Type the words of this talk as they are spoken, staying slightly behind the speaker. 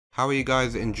How are you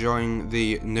guys enjoying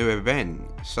the new event?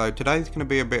 So today's going to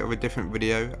be a bit of a different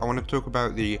video. I want to talk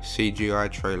about the CGI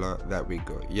trailer that we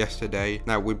got yesterday.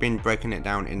 Now we've been breaking it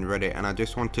down in Reddit and I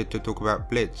just wanted to talk about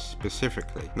Blitz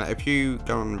specifically. Now if you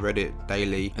go on Reddit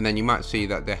daily, and then you might see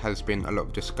that there has been a lot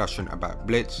of discussion about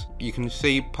Blitz. You can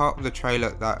see part of the trailer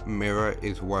that Mirror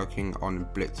is working on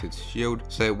Blitz's shield.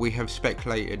 So we have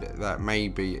speculated that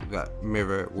maybe that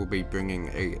Mirror will be bringing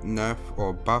a nerf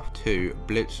or buff to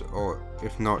Blitz, or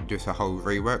if not just a whole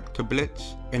rework to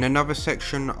Blitz. In another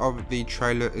section of the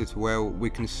trailer as well,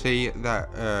 we can see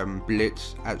that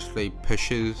Blitz actually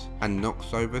pushes and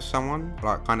knocks over someone,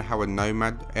 like kind of how a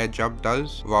Nomad air jab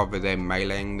does, rather than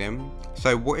meleeing them.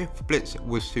 So what if Blitz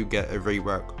was to get a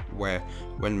rework where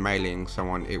when meleeing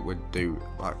someone it would do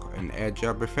like an air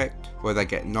jab effect where they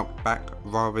get knocked back,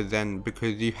 rather than,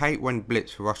 because you hate when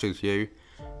Blitz rushes you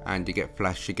and you get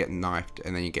flashed, you get knifed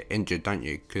and then you get injured, don't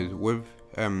you? Because with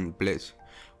Blitz,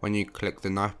 when you click the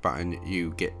knife button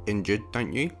you get injured,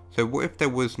 don't you? So what if there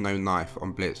was no knife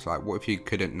on Blitz? Like what if you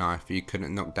couldn't knife, you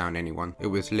couldn't knock down anyone? It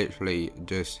was literally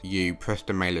just you press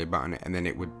the melee button and then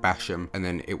it would bash them and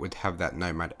then it would have that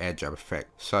Nomad air jab effect.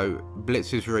 So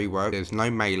Blitz's rework, there's no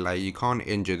melee, you can't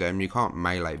injure them, you can't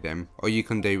melee them. All you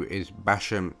can do is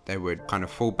bash them, they would kind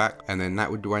of fall back, and then that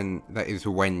is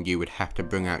when you would have to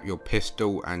bring out your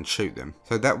pistol and shoot them.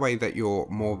 So that way that you're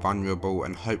more vulnerable,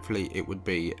 and hopefully it would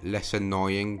be less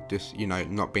annoying, just, you know,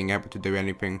 not being able to do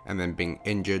anything and then being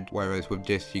injured. Whereas with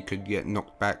this you could get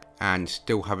knocked back and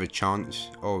still have a chance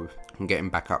of getting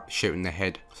back up, shooting the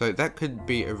head. So that could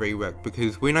be a rework,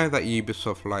 because we know that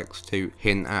Ubisoft likes to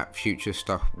hint at future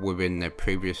stuff within their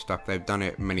previous stuff. They've done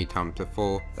it many times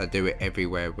before. They do it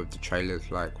everywhere with the trailers,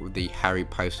 like with the Harry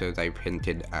poster they've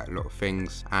hinted at a lot of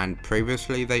things, and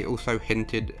previously they also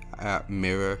hinted at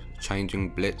Mirror changing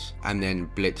Blitz, and then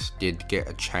Blitz did get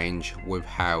a change with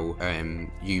how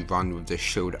you run with the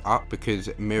shield up,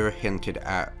 because Mirror hinted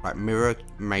at, like, Mirror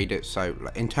made it so,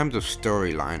 like, in terms of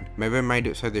storyline, Mirror made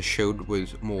it so the shield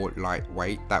was more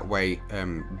lightweight. That way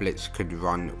Blitz could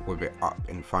run with it up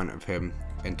in front of him.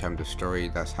 In terms of story,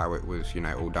 that's how it was, you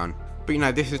know, all done. But you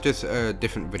know, this is just a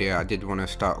different video. I did want to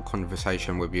start a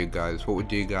conversation with you guys. What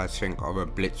would you guys think of a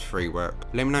Blitz rework?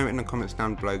 Let me know in the comments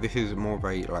down below. This is more of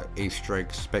a like Easter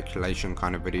egg speculation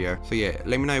kind of video. So yeah,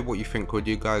 let me know what you think. Would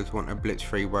you guys want a Blitz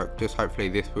rework? Just hopefully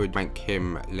this would make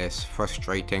him less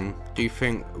frustrating. Do you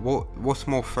think, what's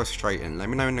more frustrating? Let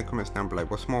me know in the comments down below.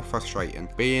 What's more frustrating?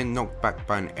 Being knocked back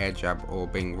by an air jab, or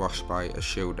being rushed by a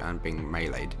shield and being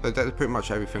meleeed? So that's pretty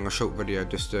much everything. A short video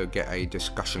just to get a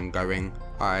discussion going.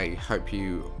 I hope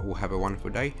you all have a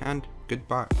wonderful day, and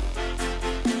goodbye.